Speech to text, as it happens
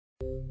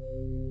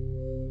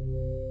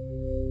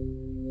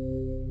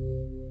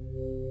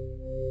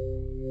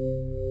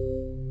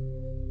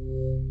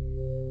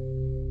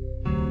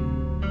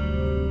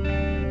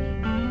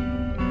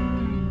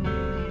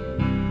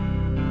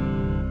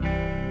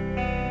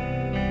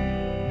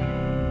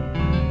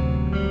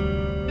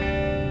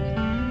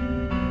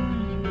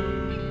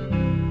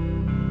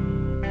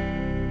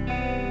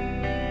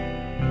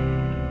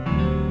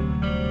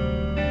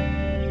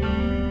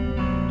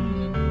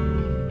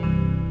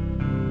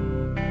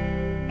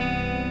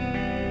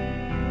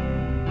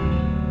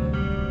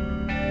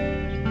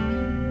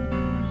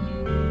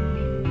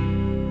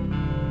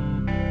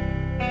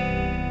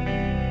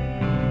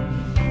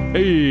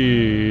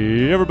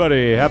Hey,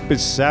 everybody, happy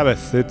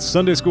Sabbath. It's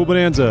Sunday School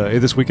Bonanza, a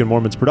This Week in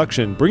Mormons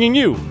production, bringing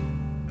you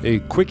a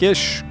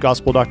quick-ish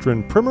gospel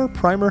doctrine primer.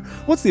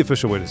 What's the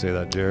official way to say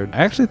that, Jared?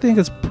 I actually think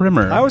it's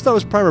primer. I always thought it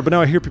was primer, but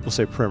now I hear people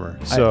say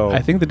primer. So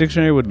I think the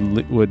dictionary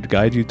would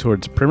guide you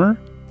towards primer,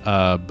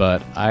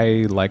 but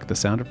I like the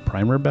sound of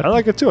primer better. I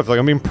like it too. I feel like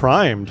I'm being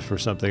primed for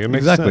something. It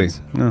makes exactly.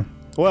 sense. Yeah.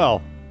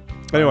 Well,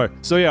 anyway,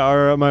 so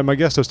yeah, my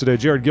guest host today,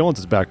 Jared Gillens,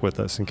 is back with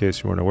us, in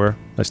case you weren't aware.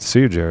 Nice to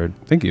see you, Jared.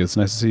 Thank you. It's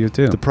nice to see you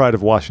too. The pride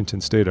of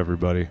Washington State,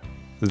 everybody.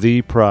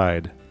 The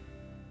pride.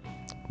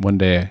 One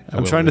day.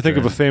 I'm trying to think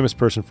of a famous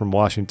person from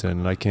Washington,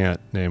 and I can't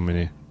name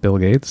any. Bill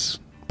Gates,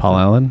 Paul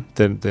Allen.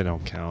 They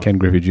don't count. Ken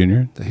Griffey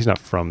Jr. He's not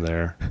from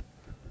there.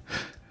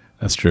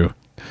 That's true.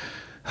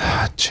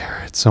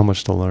 Jared, so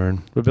much to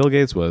learn. But Bill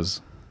Gates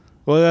was.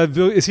 Well,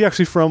 is he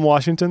actually from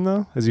Washington,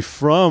 though? Is he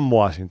from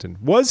Washington?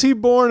 Was he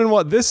born in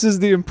what? This is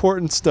the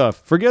important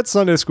stuff. Forget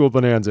Sunday School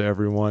Bonanza,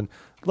 everyone.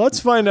 Let's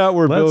find out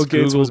where Bill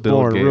Gates was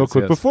born real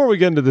quick. Yes. Before we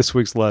get into this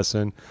week's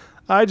lesson,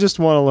 I just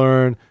want to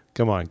learn.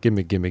 Come on,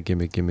 gimme.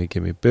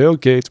 Bill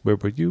Gates, where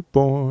were you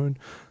born?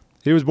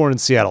 He was born in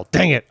Seattle.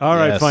 Dang it. All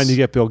right, fine, you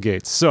get Bill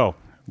Gates. So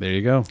there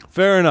you go.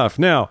 Fair enough.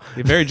 Now,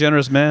 a very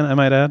generous man, I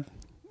might add.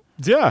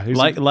 Yeah.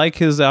 Like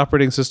his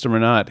operating system or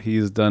not,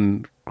 he's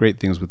done great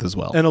things with his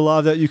wealth. And a lot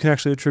of that you can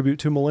actually attribute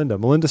to Melinda.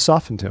 Melinda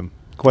softened him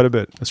quite a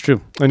bit. That's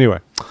true. Anyway,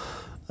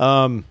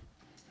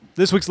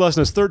 this week's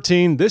lesson is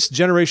 13. This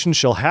generation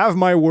shall have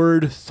my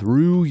word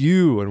through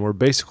you. And we're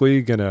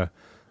basically going to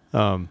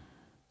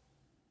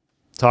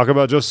talk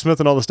about Joseph Smith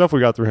and all the stuff we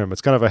got through him.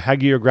 It's kind of a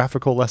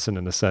hagiographical lesson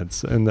in a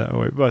sense in that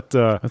way. But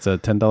that's a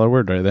 $10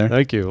 word right there.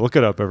 Thank you. Look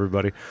it up,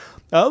 everybody.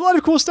 A lot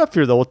of cool stuff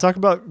here, though. We'll talk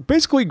about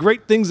basically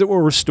great things that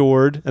were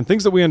restored and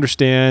things that we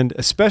understand,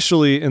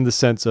 especially in the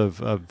sense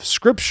of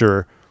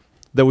Scripture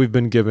that we've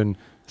been given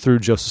through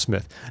Joseph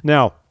Smith.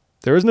 Now,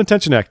 there is an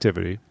attention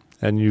activity,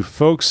 and you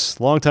folks,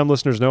 longtime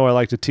listeners, know I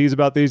like to tease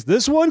about these.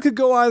 This one could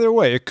go either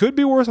way. It could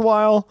be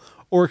worthwhile,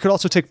 or it could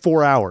also take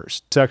 4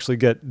 hours to actually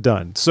get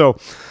done. So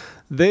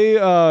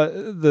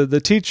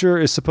the teacher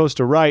is supposed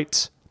to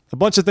write a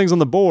bunch of things on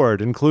the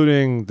board,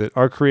 including that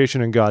our creation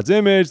in God's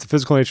image, the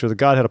physical nature of the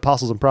Godhead,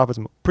 apostles and prophets,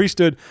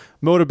 priesthood,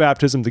 mode of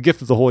baptism, the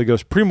gift of the Holy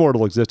Ghost,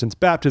 premortal existence,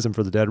 baptism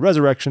for the dead,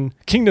 resurrection,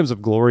 kingdoms of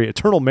glory,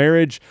 eternal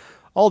marriage,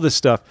 all this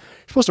stuff.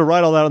 You're supposed to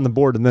write all that on the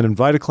board and then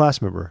invite a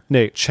class member,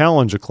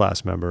 challenge a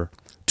class member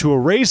to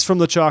erase from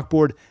the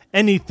chalkboard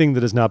anything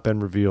that has not been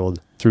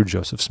revealed through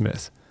Joseph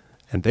Smith.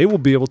 And they will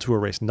be able to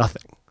erase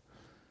nothing.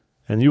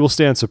 And you will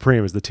stand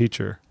supreme as the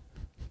teacher.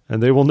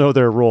 And they will know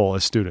their role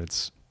as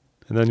students.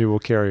 And then you will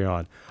carry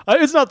on.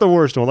 It's not the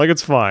worst one.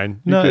 It's fine.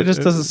 It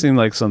just doesn't seem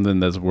like something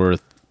that's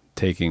worth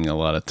taking a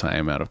lot of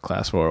time out of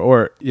class for.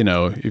 Or,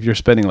 if you're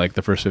spending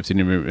the first 15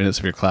 minutes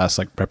of your class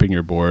prepping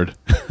your board,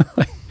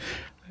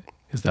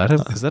 is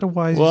that a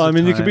wise? Well,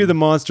 you could be the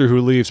monster who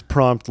leaves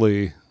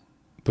promptly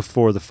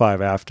before the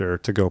 5 after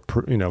to go,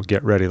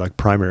 get ready like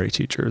primary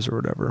teachers or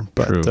whatever.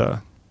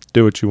 But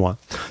do what you want.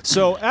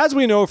 So, as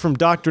we know from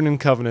Doctrine and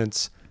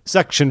Covenants,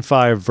 Section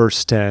 5,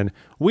 verse 10,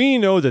 we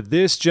know that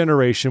this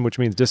generation, which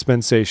means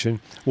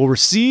dispensation, will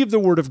receive the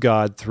word of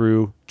God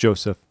through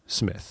Joseph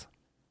Smith.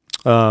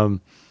 The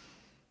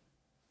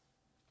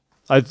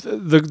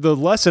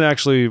lesson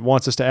actually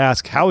wants us to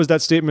ask, how is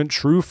that statement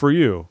true for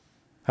you?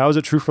 How is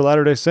it true for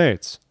Latter-day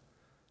Saints?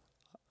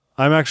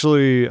 I'm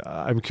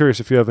curious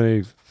if you have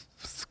any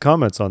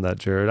comments on that,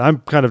 Jared. I'm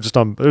kind of just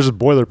there's a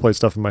boilerplate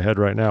stuff in my head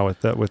right now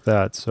with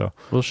that. So,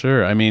 well,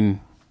 sure.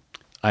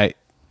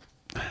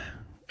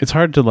 It's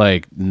hard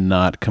to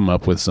not come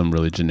up with some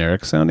really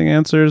generic sounding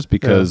answers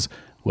because,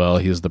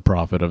 he's the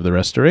prophet of the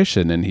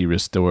restoration and he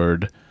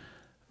restored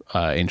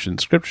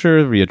ancient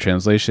scripture via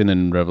translation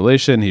and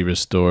revelation. He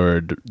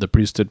restored the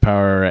priesthood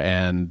power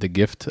and the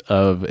gift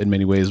of, in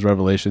many ways,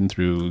 revelation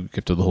through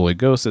gift of the Holy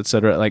Ghost,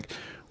 etc.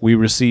 We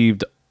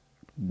received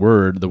the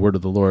word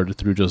of the Lord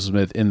through Joseph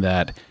Smith in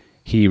that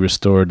he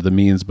restored the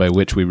means by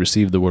which we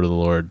received the word of the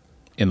Lord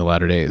in the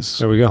latter days.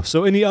 There we go.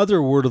 So any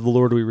other word of the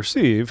Lord we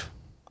receive,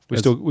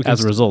 as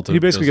a result, he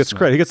basically gets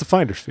credit. He gets the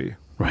finder's fee,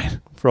 right,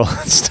 for all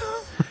that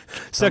stuff.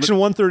 Section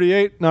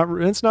 138.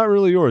 It's not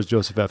really yours,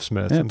 Joseph F.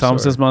 Smith. Yeah,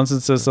 Thomas S.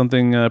 Monson says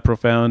something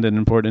profound and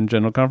important in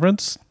General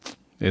Conference.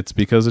 It's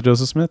because of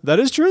Joseph Smith.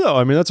 That is true,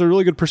 though. That's a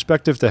really good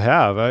perspective to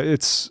have.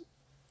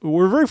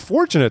 We're very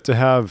fortunate to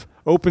have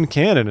open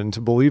canon and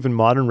to believe in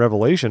modern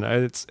revelation.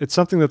 It's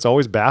something that's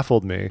always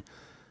baffled me.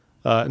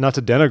 Not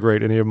to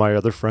denigrate any of my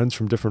other friends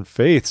from different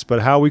faiths,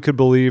 but how we could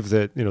believe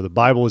that, the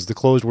Bible is the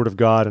closed word of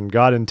God and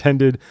God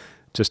intended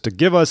just to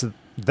give us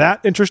that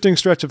interesting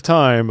stretch of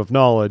time of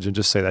knowledge and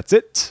just say, that's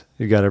it.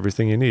 You got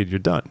everything you need. You're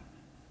done.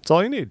 That's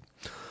all you need.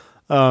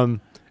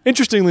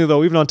 Interestingly,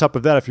 though, even on top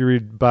of that, if you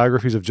read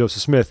biographies of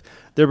Joseph Smith,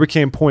 there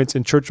became points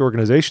in church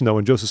organization, though,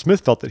 when Joseph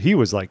Smith felt that he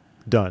was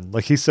done.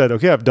 He said,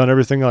 okay, I've done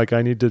everything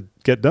I need to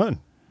get done.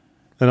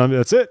 And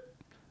that's it.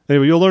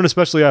 Anyway, you'll learn,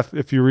 especially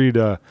if you read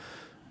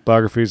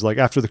biographies, like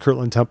after the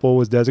Kirtland Temple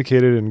was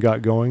dedicated and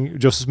got going,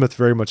 Joseph Smith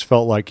very much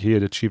felt like he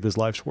had achieved his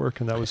life's work,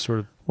 and that was sort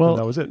of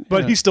that was it.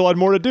 But he still had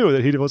more to do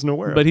that he wasn't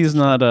aware of. But he's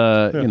not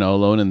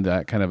alone in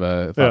that kind of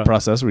a thought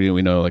process.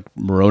 We know like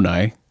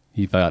Moroni.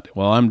 He thought,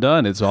 well, I'm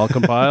done. It's all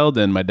compiled,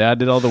 and my dad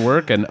did all the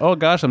work, and oh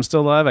gosh, I'm still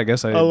alive. I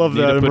guess I love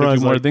need that. to put a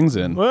few more things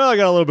in. Well, I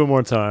got a little bit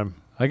more time.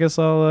 I guess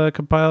I'll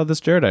compile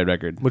this Jaredite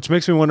record. Which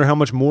makes me wonder how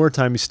much more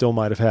time he still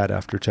might have had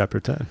after chapter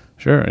 10.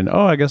 Sure. And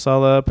I guess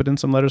I'll put in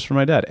some letters for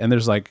my dad. And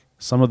there's like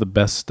some of the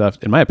best stuff,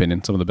 in my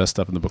opinion, some of the best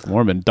stuff in the Book of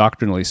Mormon,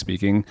 doctrinally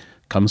speaking,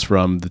 comes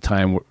from the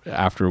time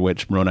after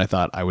which Moroni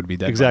thought I would be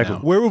dead. Exactly.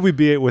 By now. Where would we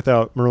be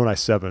without Moroni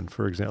 7,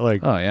 for example?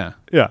 Like, oh, yeah.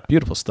 Yeah.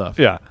 Beautiful stuff.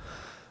 Yeah.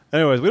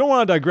 Anyways, we don't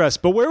want to digress,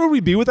 but where would we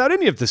be without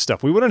any of this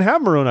stuff? We wouldn't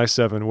have Moroni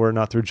 7 were it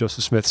not through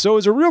Joseph Smith. So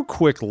as a real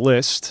quick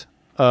list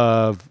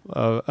of,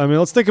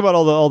 let's think about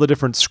all the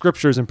different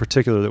scriptures in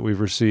particular that we've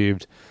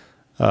received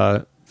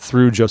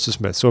through Joseph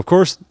Smith. So, of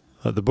course,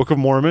 the Book of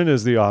Mormon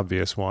is the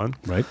obvious one.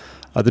 Right.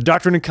 The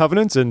Doctrine and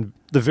Covenants and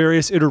the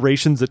various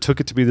iterations that took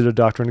it to be the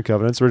Doctrine and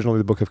Covenants. Originally,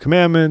 the Book of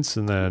Commandments,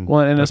 and then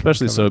and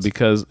especially so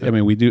because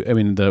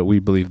we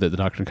believe that the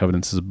Doctrine and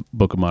Covenants is a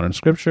book of modern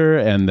scripture,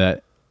 and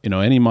that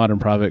any modern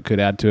prophet could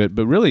add to it.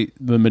 But really,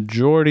 the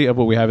majority of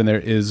what we have in there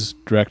is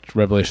direct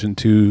revelation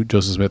to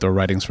Joseph Smith or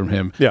writings from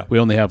him. Yeah. We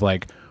only have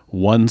like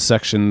one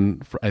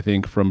section, I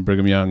think, from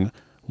Brigham Young,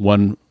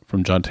 one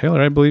from John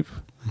Taylor, I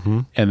believe,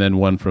 and then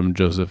one from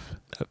Joseph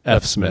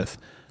F. Smith.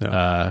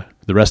 Yeah.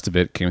 The rest of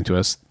it came to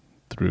us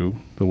through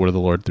the word of the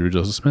Lord through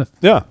Joseph Smith.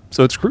 Yeah,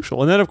 so it's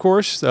crucial. And then, of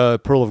course,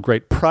 Pearl of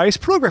Great Price.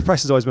 Pearl of Great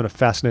Price has always been a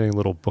fascinating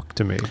little book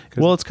to me.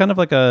 Well, it's kind of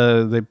like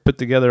they put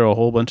together a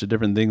whole bunch of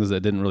different things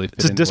that didn't really fit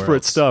just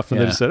disparate stuff, and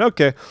they just said,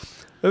 okay.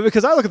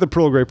 Because I look at the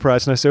Pearl of Great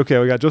Price, and I say, okay,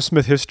 we got Joseph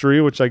Smith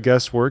history, which I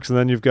guess works, and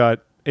then you've got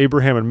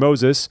Abraham and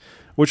Moses,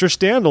 which are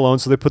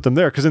standalone, so they put them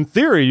there. Because in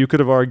theory, you could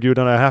have argued,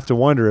 and I have to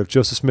wonder if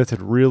Joseph Smith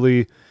had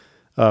really...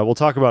 we'll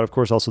talk about, of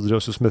course, also the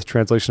Joseph Smith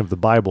translation of the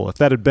Bible. If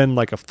that had been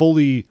like a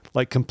fully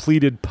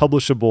completed,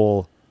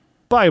 publishable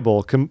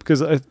Bible,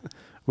 because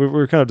we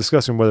were kind of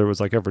discussing whether it was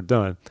ever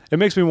done. It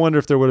makes me wonder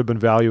if there would have been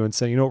value in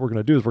saying, what we're going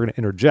to do is we're going to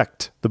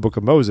interject the Book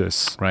of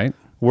Moses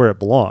where it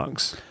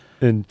belongs,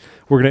 and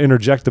we're going to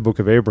interject the Book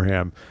of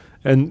Abraham.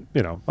 And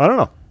I don't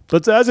know.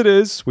 But as it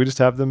is, we just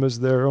have them as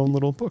their own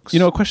little books.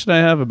 A question I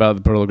have about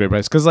the Pearl of Great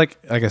Price, because like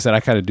I said,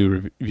 I kind of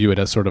do view it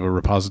as sort of a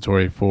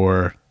repository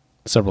for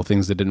several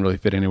things that didn't really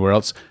fit anywhere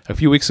else. A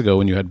few weeks ago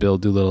when you had Bill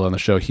Doolittle on the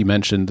show, he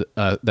mentioned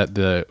that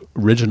the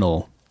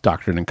original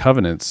Doctrine and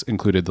Covenants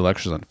included the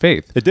Lectures on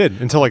Faith. It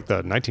did, until the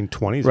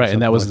 1920s. Right,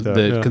 and that was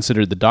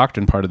considered the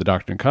doctrine part of the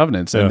Doctrine and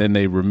Covenants, and then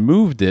they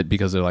removed it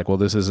because they're like, well,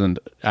 this isn't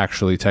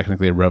actually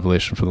technically a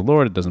revelation from the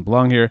Lord. It doesn't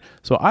belong here.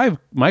 So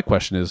my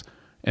question is,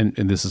 and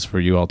this is for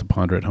you all to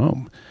ponder at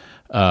home,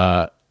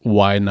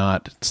 why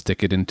not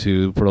stick it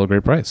into Pearl of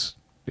Great Price?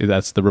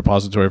 That's the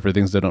repository for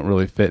things that don't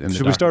really fit in the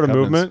Should we start a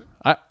movement?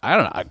 I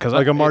don't know. Cause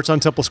a march on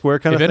Temple Square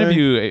kind of thing? If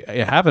any of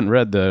you haven't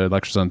read the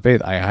Lectures on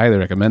Faith, I highly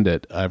recommend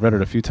it. I've read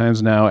it a few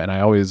times now, and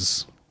I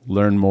always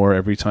learn more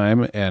every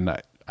time, and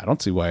I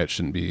don't see why it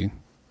shouldn't be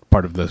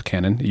part of the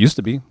canon. It used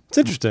to be. It's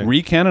interesting.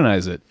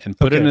 Recanonize it and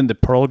put it in the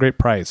Pearl of Great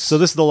Price. So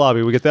this is the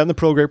lobby. We get that in the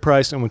Pearl of Great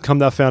Price, and when Come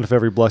Thou Fount of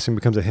Every Blessing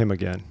becomes a hymn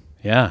again.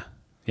 Yeah.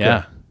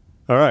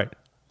 All right.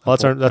 Well,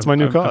 that's my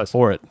new cause. I'm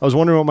for it. I was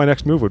wondering what my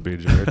next move would be,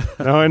 Jared.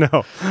 Now I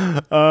know.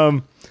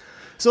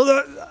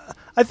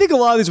 I think a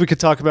lot of these we could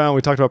talk about.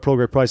 We talked about Pearl of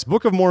Great Price.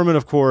 Book of Mormon,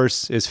 of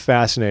course, is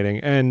fascinating,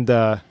 and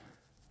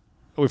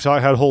we've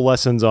had whole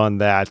lessons on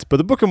that. But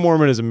the Book of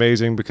Mormon is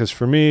amazing because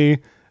for me,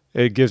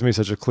 it gives me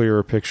such a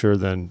clearer picture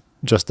than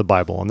just the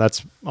Bible, and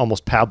that's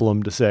almost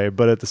pablum to say.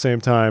 But at the same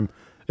time,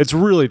 it's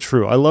really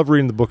true. I love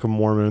reading the Book of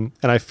Mormon,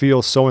 and I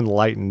feel so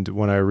enlightened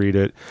when I read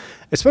it,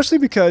 especially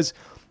because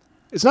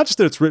it's not just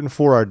that it's written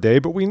for our day,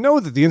 but we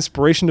know that the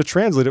inspiration to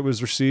translate it was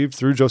received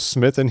through Joseph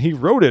Smith, and he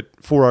wrote it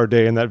for our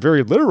day in that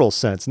very literal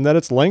sense, and that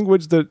it's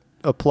language that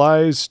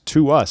applies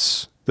to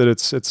us, that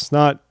it's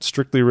not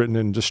strictly written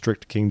in just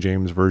strict King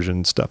James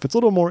Version stuff. It's a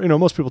little more,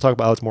 most people talk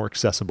about how it's more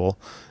accessible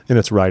in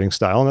its writing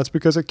style, and that's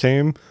because it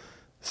came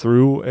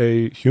through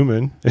a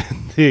human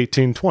in the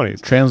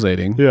 1820s.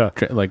 Translating. Yeah.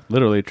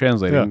 Literally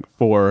translating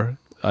for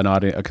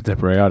a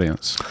contemporary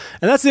audience.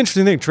 And that's the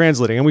interesting thing,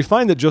 translating. And we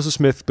find that Joseph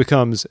Smith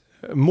becomes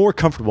more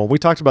comfortable. We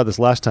talked about this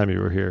last time you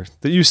were here,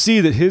 that you see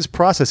that his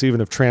process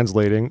even of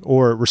translating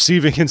or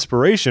receiving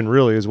inspiration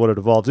really is what it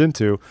evolves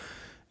into,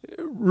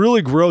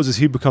 really grows as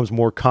he becomes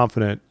more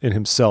confident in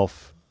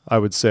himself, I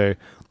would say,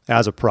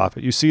 as a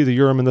prophet. You see the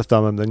Urim and the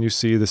Thummim, then you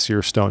see the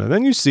seer stone, and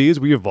then you see as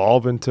we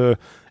evolve into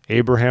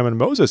Abraham and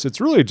Moses,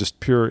 it's really just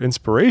pure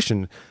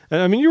inspiration.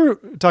 And I mean, you were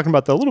talking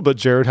about that a little bit,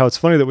 Jared, how it's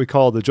funny that we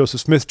call the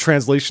Joseph Smith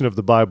translation of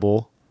the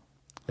Bible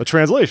a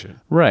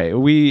translation. Right.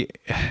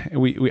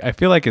 I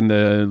feel like in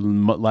the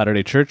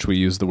Latter-day Church, we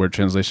use the word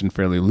translation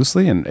fairly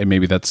loosely, and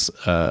maybe that's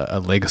a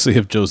legacy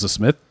of Joseph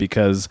Smith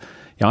because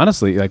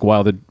honestly,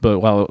 while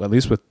at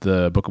least with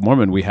the Book of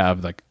Mormon, we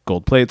have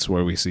gold plates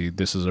where we see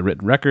this is a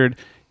written record.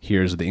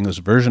 Here's the English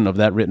version of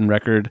that written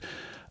record.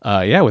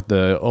 with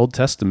the Old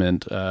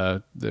Testament,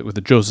 with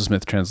the Joseph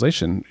Smith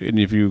translation. And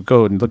if you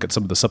go and look at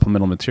some of the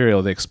supplemental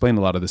material, they explain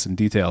a lot of this in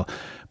detail.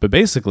 But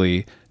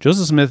basically,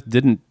 Joseph Smith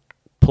didn't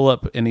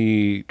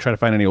try to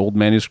find any old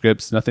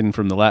manuscripts, nothing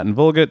from the Latin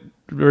Vulgate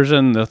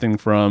version, nothing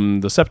from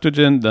the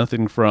Septuagint,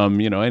 nothing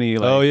from, any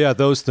like... Oh, yeah,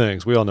 those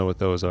things. We all know what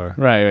those are.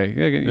 Right.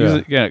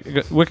 Yeah.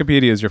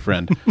 Wikipedia is your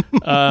friend.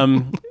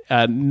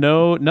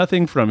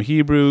 Nothing from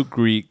Hebrew,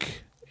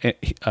 Greek,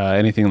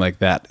 anything like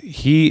that.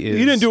 He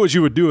didn't do what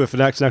you would do if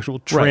an actual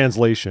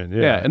translation.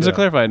 Right. And to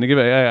clarify, and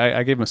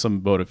I gave him some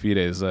bona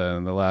fides the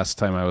last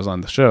time I was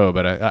on the show,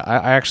 but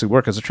I actually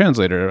work as a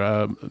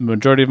translator.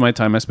 Majority of my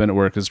time I spend at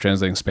work is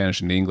translating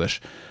Spanish into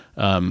English.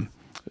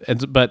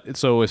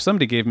 So if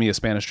somebody gave me a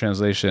Spanish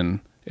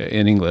translation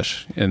in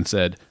English and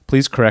said,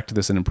 please correct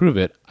this and improve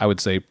it, I would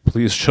say,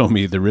 please show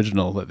me the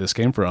original that this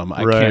came from.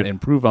 I can't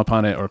improve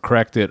upon it or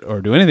correct it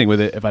or do anything with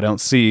it if I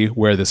don't see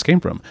where this came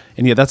from.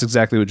 And yet that's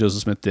exactly what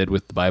Joseph Smith did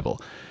with the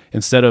Bible.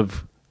 Instead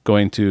of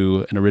going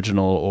to an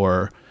original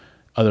or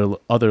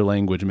other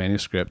language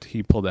manuscript,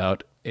 he pulled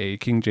out a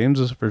King James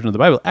version of the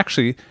Bible,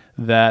 actually,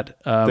 that...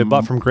 they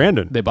bought from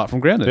Grandin.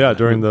 Yeah,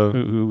 during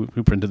who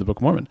printed the Book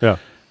of Mormon. Yeah.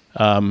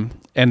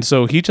 And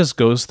so he just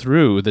goes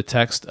through the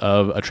text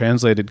of a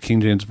translated King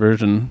James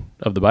version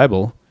of the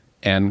Bible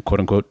and quote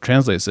unquote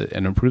translates it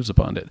and improves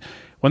upon it.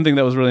 One thing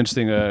that was really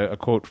interesting, a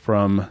quote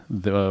from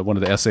one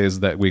of the essays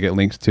that we get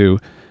linked to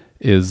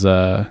is,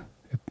 where'd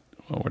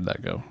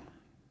that go?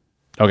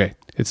 Okay.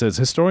 It says,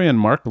 historian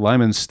Mark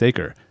Lyman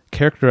Staker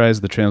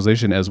characterized the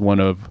translation as one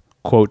of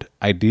quote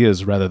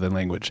ideas rather than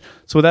language.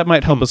 So that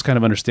might help us kind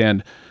of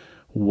understand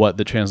what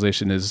the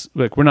translation is.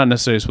 Like, we're not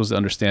necessarily supposed to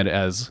understand it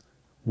as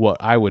what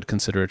I would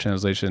consider a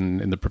translation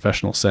in the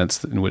professional sense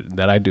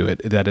that I do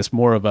it. That it's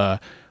more of a,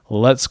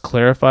 let's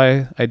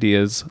clarify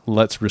ideas,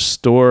 let's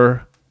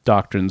restore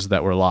doctrines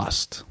that were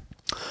lost.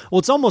 Well,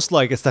 it's almost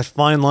like it's that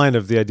fine line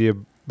of the idea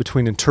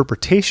between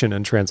interpretation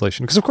and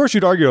translation. Because of course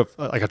you'd argue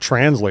like a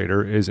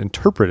translator is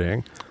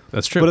interpreting.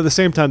 That's true. But at the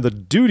same time, the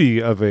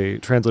duty of a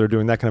translator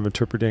doing that kind of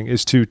interpreting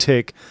is to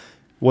take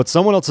what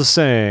someone else is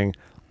saying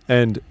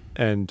and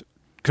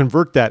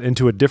convert that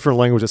into a different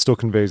language that still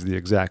conveys the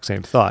exact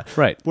same thought.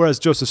 Right. Whereas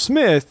Joseph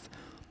Smith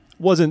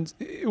was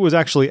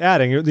actually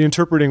adding. The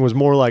interpreting was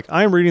more like,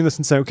 I'm reading this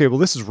and saying, okay, well,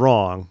 this is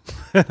wrong.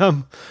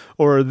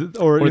 or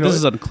this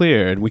is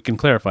unclear and we can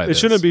clarify this. It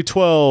shouldn't be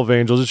 12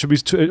 angels. It should be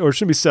it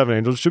shouldn't be 7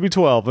 angels. It should be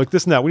 12. Like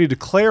this and that. We need to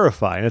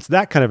clarify. And it's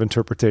that kind of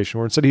interpretation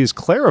where instead he's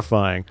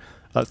clarifying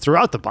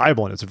throughout the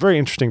Bible. And it's a very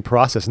interesting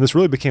process. And this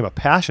really became a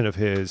passion of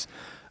his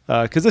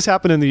because this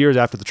happened in the years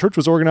after the church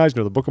was organized.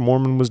 The Book of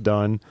Mormon was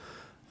done.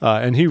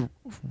 And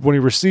when he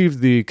received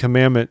the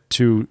commandment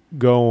to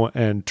go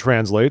and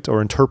translate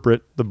or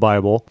interpret the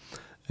Bible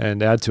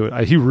and add to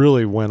it, he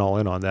really went all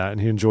in on that,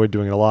 and he enjoyed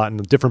doing it a lot.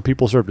 And different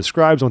people served as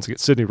scribes. Once again,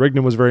 Sidney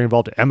Rigdon was very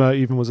involved. Emma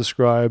even was a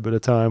scribe at a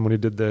time when he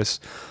did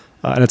this.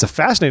 And it's a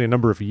fascinating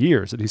number of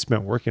years that he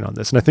spent working on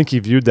this. And I think he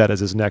viewed that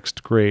as his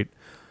next great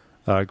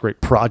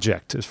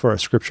project as far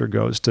as Scripture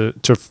goes, to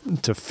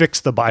fix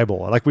the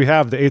Bible. Like we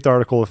have the 8th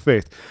article of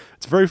faith.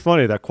 It's very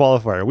funny, that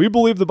qualifier. We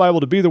believe the Bible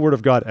to be the Word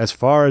of God as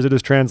far as it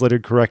is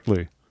translated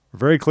correctly. We're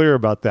very clear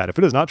about that. If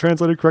it is not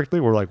translated correctly,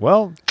 we're like,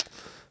 well,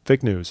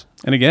 fake news.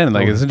 And again,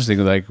 like it's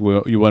interesting, like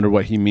you wonder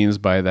what he means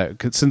by that.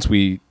 'Cause since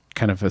we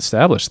kind of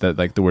established that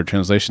like the word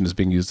translation is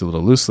being used a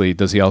little loosely,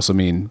 does he also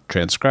mean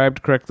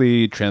transcribed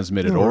correctly,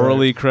 transmitted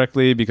orally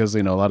correctly? Because,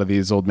 a lot of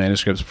these old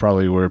manuscripts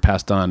probably were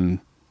passed on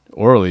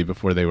orally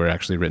before they were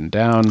actually written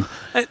down.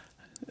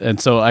 And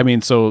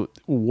so,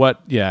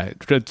 what,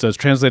 does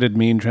translated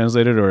mean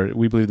translated, or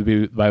we believe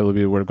the Bible to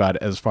be the Word of God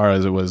as far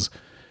as it was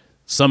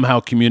somehow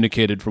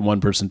communicated from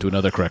one person to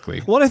another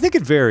correctly? Well, I think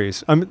it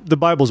varies. The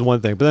Bible's one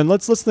thing, but then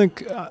let's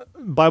think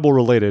Bible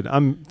related.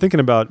 I'm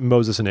thinking about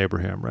Moses and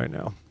Abraham right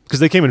now,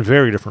 because they came in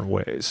very different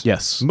ways.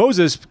 Yes.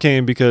 Moses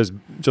came because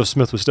Joseph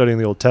Smith was studying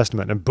the Old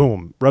Testament, and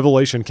boom,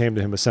 revelation came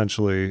to him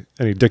essentially,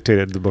 and he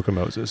dictated the book of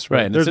Moses.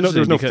 Right. There's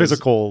no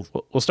physical.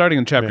 Well, starting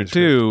in chapter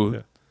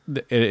 2,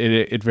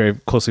 it very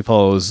closely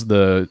follows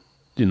the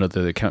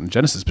account in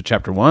Genesis, but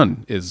chapter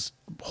 1 is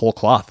whole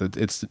cloth.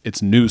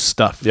 It's new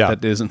stuff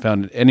that isn't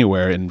found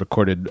anywhere in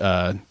recorded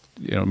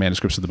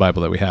manuscripts of the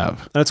Bible that we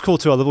have. And it's cool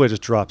too. I love the way it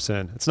just drops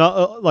in. It's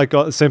not like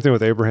the same thing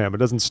with Abraham. It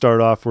doesn't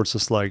start off where it's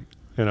just like,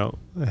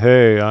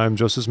 hey, I'm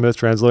Joseph Smith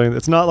translating.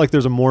 It's not like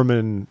there's a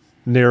Mormon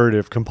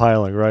narrative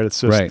compiling, right? It's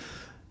just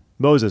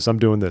Moses, I'm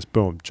doing this.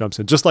 Boom, jumps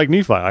in. Just like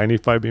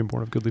Nephi being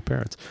born of goodly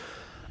parents.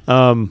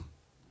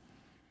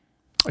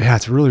 Yeah,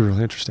 it's really,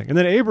 really interesting. And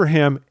then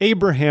Abraham,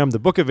 the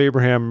book of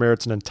Abraham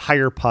merits an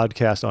entire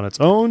podcast on its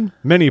own,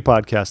 many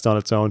podcasts on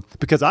its own,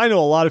 because I know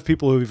a lot of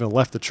people who've even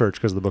left the church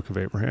because of the book of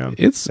Abraham.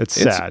 It's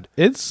sad.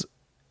 It's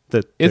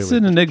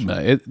an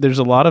enigma. There's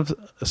a lot of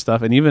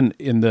stuff, and even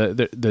in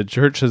the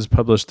church has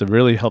published a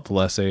really helpful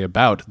essay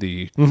about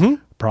the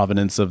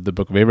provenance of the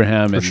book of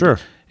Abraham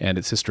and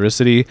its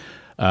historicity.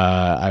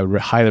 I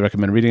highly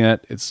recommend reading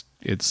it.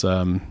 It's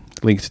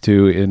linked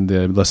to in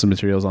the lesson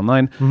materials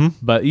online.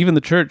 But even the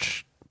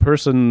church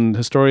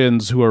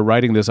historians who are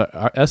writing this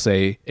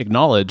essay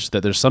acknowledge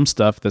that there's some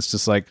stuff that's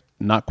just like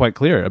not quite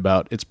clear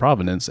about its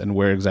provenance and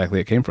where exactly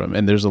it came from.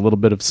 And there's a little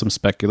bit of some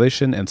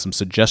speculation and some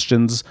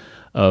suggestions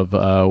of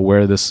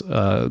where this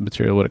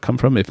material would have come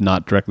from, if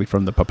not directly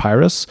from the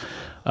papyrus.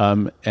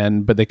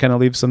 But they kind of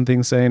leave some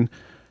things saying,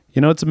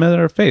 it's a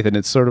matter of faith. And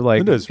it's sort of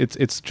like,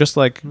 it's just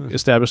like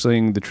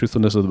establishing the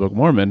truthfulness of the Book of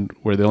Mormon,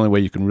 where the only way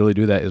you can really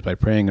do that is by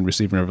praying and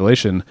receiving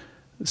revelation.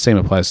 Same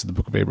applies to the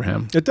Book of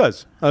Abraham. It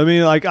does. I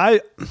mean, like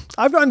I've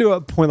gotten to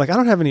a point, like I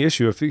don't have any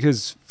issue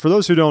because for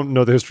those who don't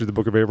know the history of the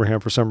Book of Abraham,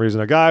 for some reason,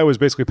 a guy was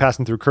basically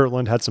passing through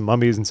Kirtland, had some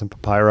mummies and some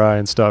papyri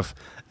and stuff,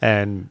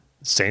 and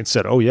Saints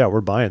said, "Oh yeah, we're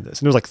buying this,"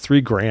 and it was like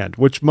 $3,000,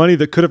 which money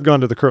that could have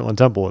gone to the Kirtland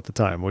Temple at the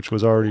time, which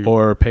was already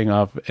or paying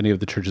off any of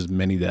the church's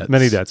many debts.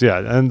 Many debts, yeah,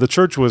 and the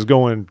church was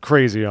going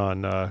crazy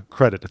on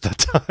credit at that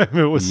time.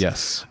 It was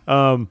yes.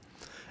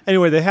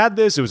 Anyway, they had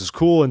this. It was this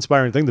cool,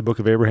 inspiring thing. The Book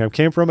of Abraham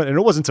came from it. And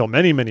it wasn't until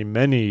many, many,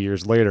 many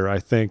years later, I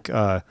think.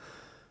 And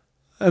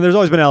there's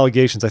always been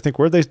allegations, I think,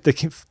 where they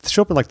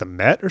show up in like the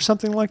Met or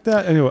something like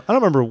that. Anyway, I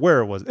don't remember where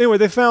it was. Anyway,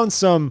 they found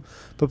some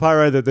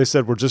papyri that they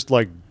said were just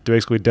like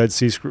basically Dead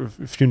Sea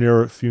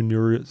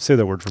funereal. Say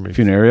that word for me.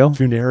 Funereal?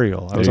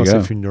 Funereal. I was going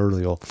to say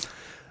funereal.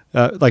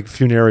 Like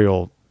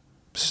funereal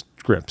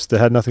scripts that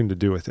had nothing to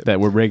do with it.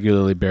 That were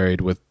regularly buried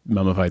with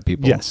mummified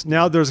people. Yes.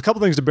 Now, there's a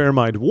couple things to bear in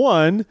mind.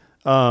 One,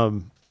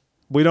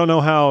 we don't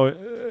know how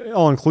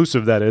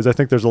all-inclusive that is. I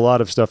think there's a lot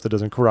of stuff that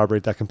doesn't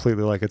corroborate that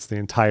completely, like it's the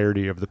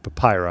entirety of the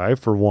papyri,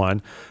 for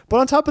one. But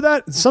on top of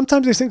that,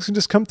 sometimes these things can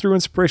just come through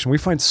inspiration. We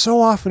find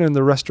so often in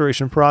the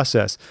restoration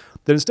process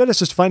that instead it's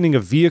just finding a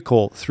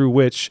vehicle through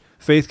which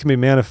faith can be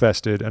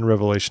manifested and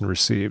revelation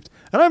received.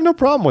 And I have no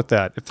problem with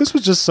that. If this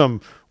was just some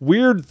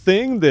weird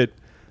thing that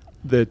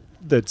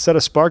set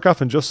a spark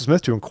off in Joseph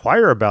Smith to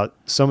inquire about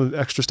some of the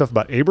extra stuff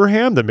about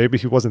Abraham that maybe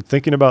he wasn't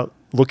thinking about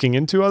looking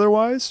into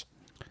otherwise,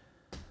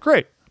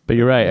 great. But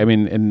you're right. I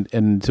mean,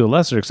 and to a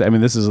lesser extent, I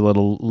mean, this is a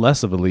little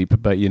less of a leap,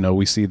 but,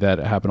 we see that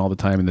happen all the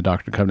time in the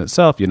Doctrine and Covenant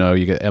itself. You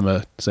get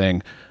Emma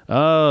saying,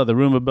 "Oh, the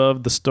room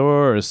above the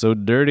store is so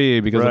dirty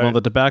because of all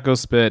the tobacco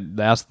spit.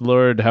 Ask the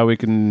Lord how we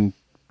can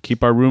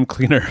keep our room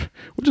cleaner,"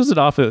 which is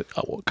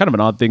kind of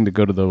an odd thing to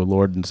go to the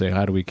Lord and say,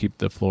 how do we keep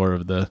the floor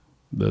of the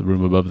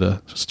room above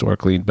the store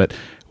clean? But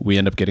we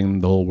end up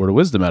getting the whole word of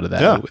wisdom out of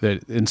that. Yeah.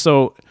 And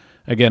so,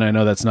 again, I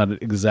know that's not an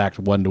exact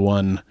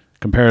one-to-one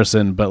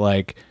comparison, but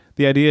like,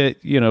 the idea,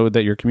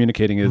 that you're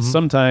communicating is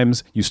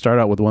sometimes you start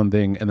out with one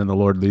thing and then the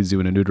Lord leads you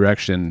in a new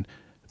direction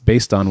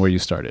based on where you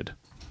started.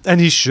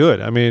 And he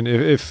should. I mean,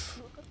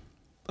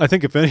 I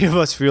think if any of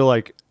us feel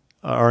like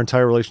our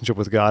entire relationship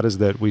with God is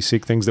that we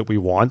seek things that we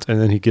want and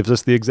then he gives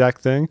us the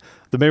exact thing,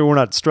 then maybe we're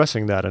not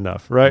stressing that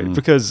enough, right? Mm-hmm.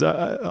 Because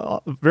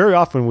very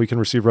often we can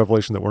receive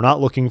revelation that we're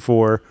not looking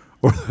for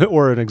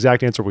or an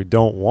exact answer we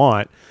don't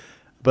want.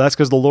 But that's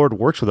because the Lord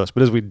works with us.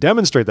 But as we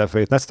demonstrate that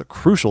faith, that's the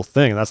crucial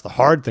thing. And that's the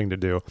hard thing to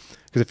do.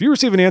 Because if you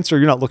receive an answer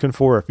you're not looking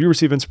for, if you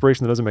receive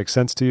inspiration that doesn't make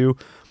sense to you,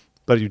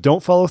 but you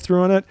don't follow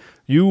through on it,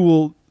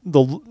 you're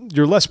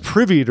less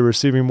privy to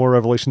receiving more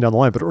revelation down the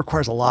line. But it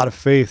requires a lot of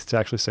faith to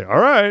actually say, all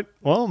right,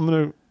 well,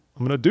 I'm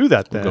gonna do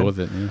that then. We'll go with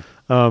it.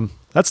 Yeah.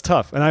 That's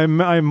tough. And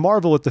I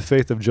marvel at the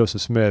faith of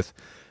Joseph Smith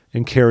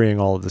in carrying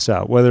all of this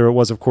out. Whether it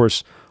was, of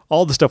course,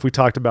 all the stuff we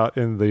talked about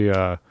in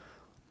the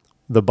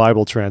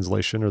Bible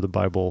translation or the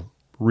Bible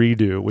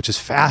redo, which is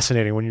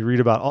fascinating when you read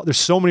about there's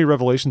so many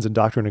revelations in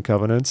Doctrine and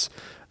Covenants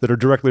that are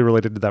directly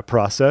related to that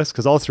process,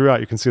 because all throughout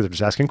you can see they're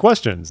just asking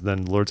questions.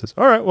 Then the Lord says,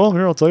 all right, well,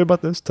 here, I'll tell you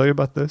about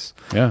this.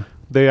 Yeah.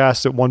 They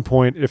asked at one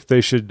point if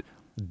they should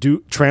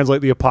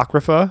translate the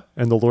Apocrypha,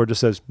 and the Lord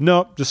just says,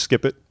 no, just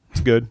skip it. It's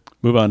good.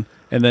 Move on.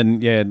 And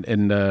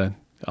then,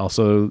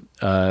 also,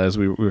 as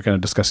we were kind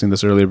of discussing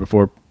this earlier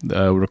before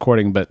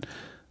recording, but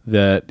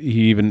that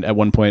he even at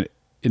one point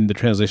in the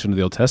translation of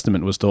the Old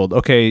Testament was told,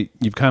 okay,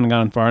 you've kind of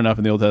gone far enough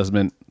in the Old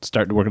Testament,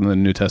 start to work on the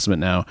New Testament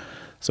now.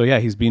 So yeah,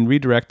 he's being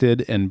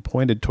redirected and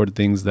pointed toward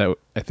things that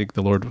I think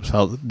the Lord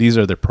felt these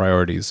are their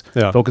priorities.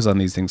 Yeah. Focus on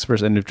these things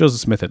first. And if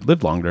Joseph Smith had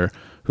lived longer,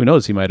 who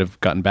knows, he might have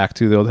gotten back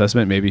to the Old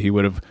Testament. Maybe he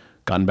would have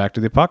gotten back to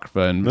the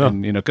Apocrypha.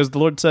 And because the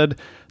Lord said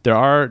there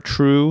are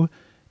true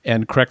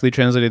and correctly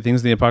translated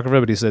things in the Apocrypha,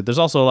 but he said there's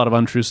also a lot of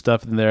untrue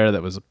stuff in there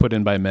that was put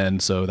in by men,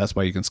 so that's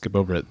why you can skip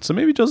over it. So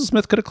maybe Joseph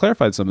Smith could have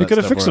clarified some of that stuff. He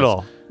could have fixed it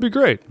all. It'd be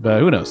great. But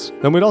who knows?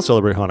 Then we'd all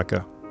celebrate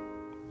Hanukkah.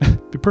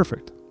 Be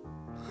perfect.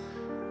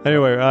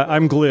 Anyway,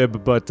 I'm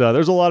glib, but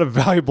there's a lot of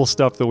valuable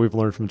stuff that we've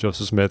learned from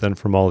Joseph Smith and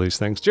from all these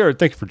things. Jared,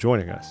 thank you for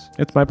joining us.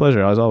 It's my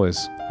pleasure, as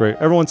always. Great.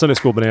 Everyone, Sunday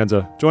School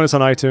Bonanza. Join us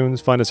on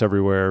iTunes. Find us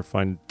everywhere.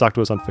 Talk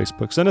to us on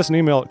Facebook. Send us an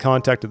email at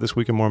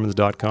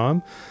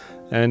contact@thisweekinmormons.com.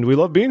 And we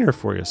love being here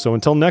for you. So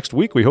until next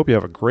week, we hope you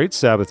have a great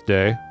Sabbath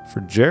day.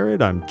 For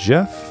Jared, I'm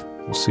Jeff.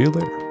 We'll see you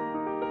later.